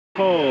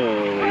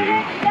Holy.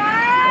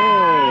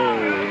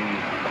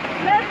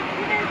 Let's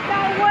finish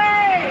that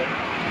way!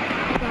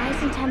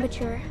 Rise in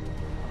temperature,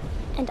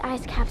 and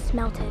ice caps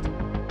melted.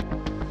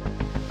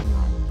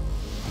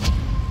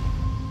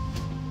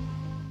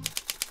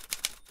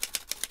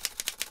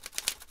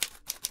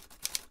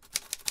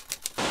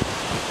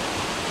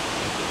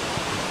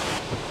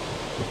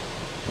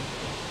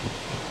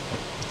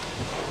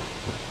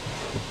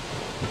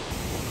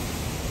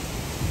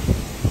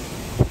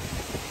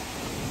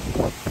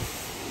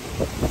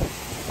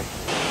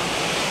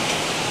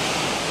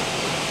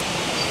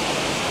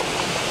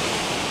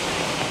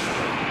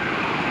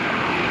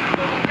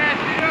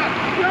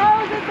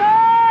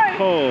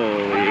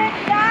 Holy.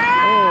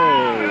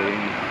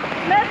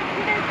 Let's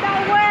finish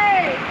that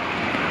way!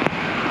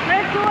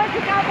 Let's do it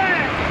together!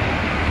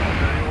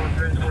 31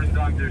 transporting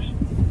doctors.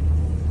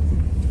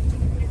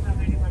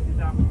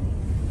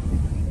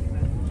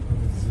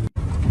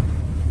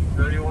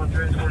 31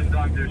 transporting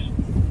doctors.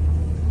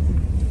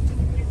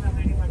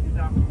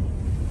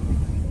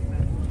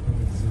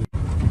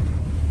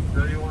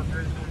 31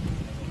 transporting.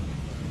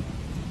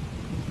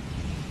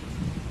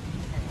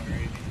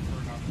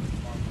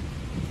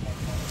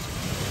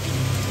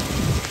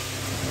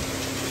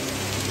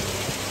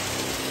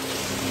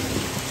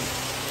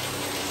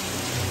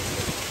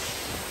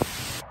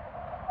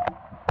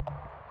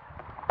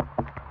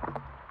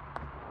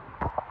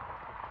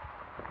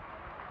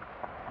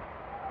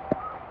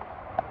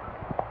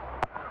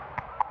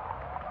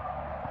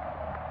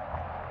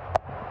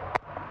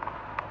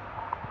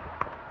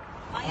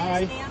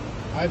 Hi.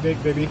 Hi,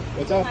 big baby.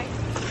 What's up?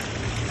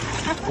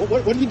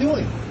 What are you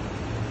doing?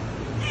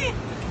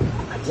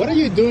 What are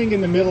you doing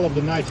in the middle of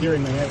the night here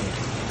in Miami?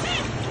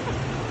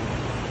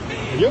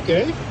 Are you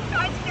okay?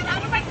 Trying to get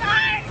out of my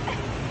car!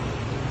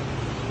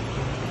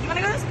 You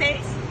wanna go to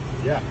space?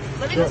 Yeah.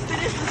 Let me sure. just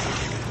finish this.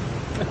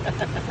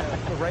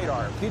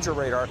 Future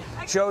radar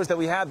shows that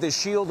we have this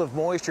shield of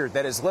moisture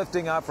that is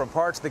lifting up from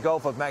parts of the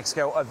Gulf of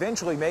Mexico,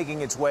 eventually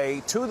making its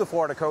way to the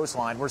Florida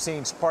coastline. We're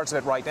seeing parts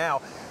of it right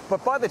now.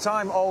 But by the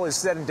time all is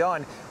said and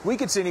done, we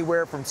could see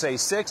anywhere from, say,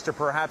 6 to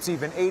perhaps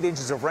even 8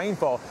 inches of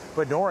rainfall.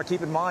 But Nora,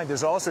 keep in mind,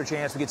 there's also a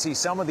chance we could see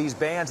some of these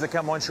bands that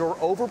come onshore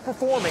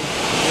overperforming.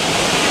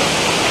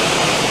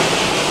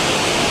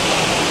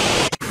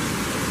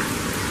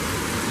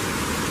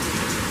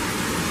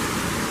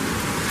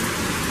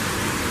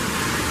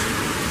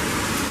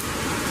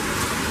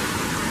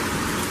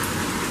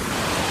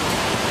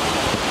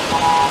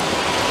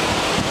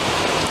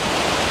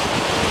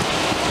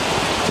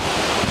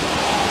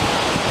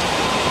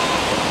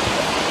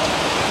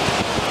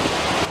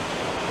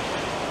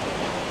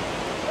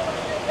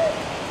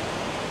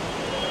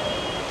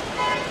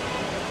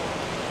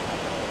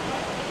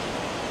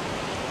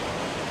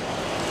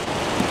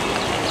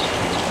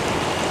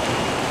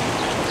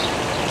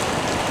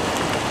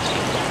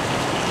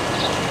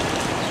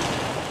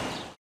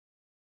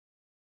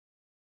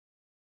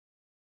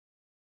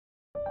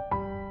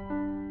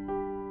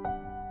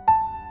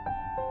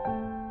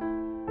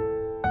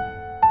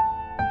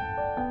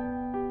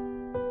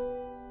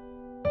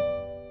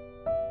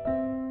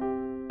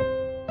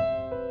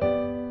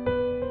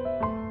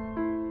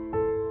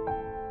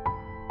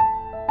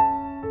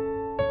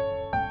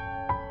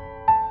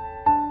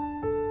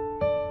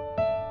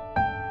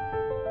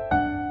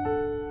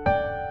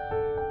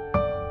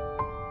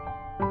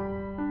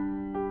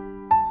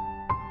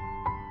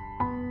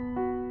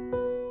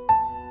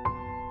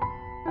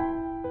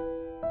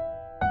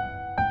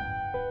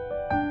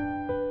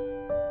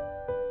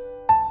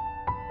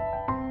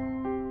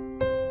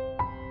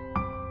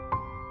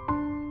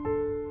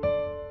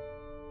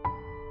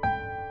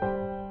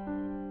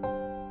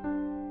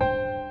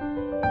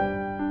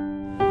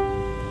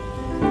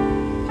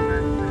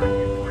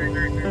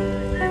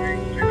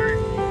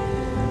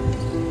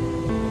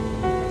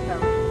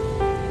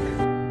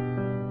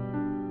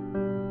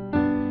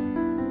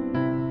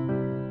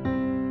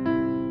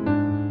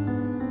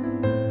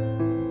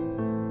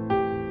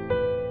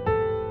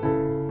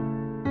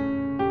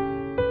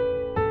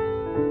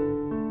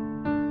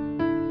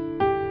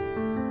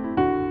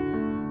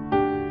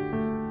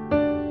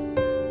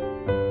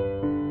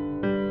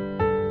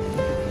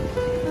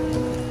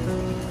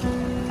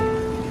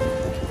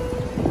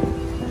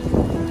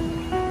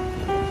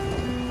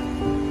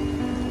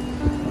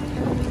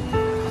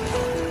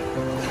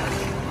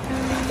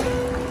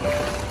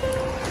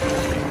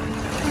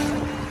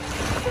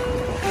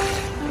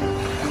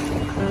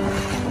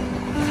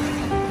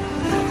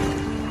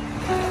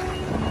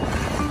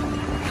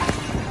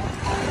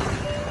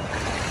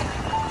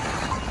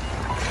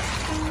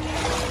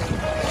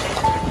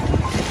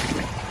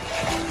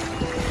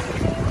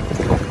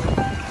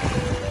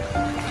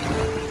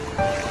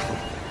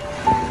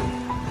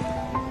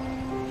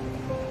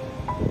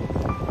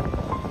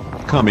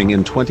 Coming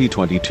in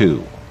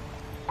 2022.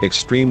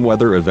 Extreme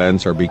weather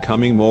events are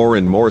becoming more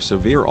and more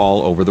severe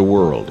all over the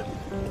world.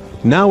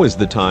 Now is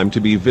the time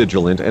to be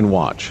vigilant and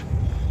watch.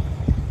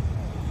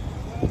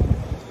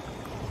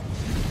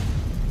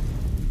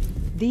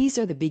 These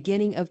are the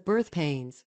beginning of birth pains.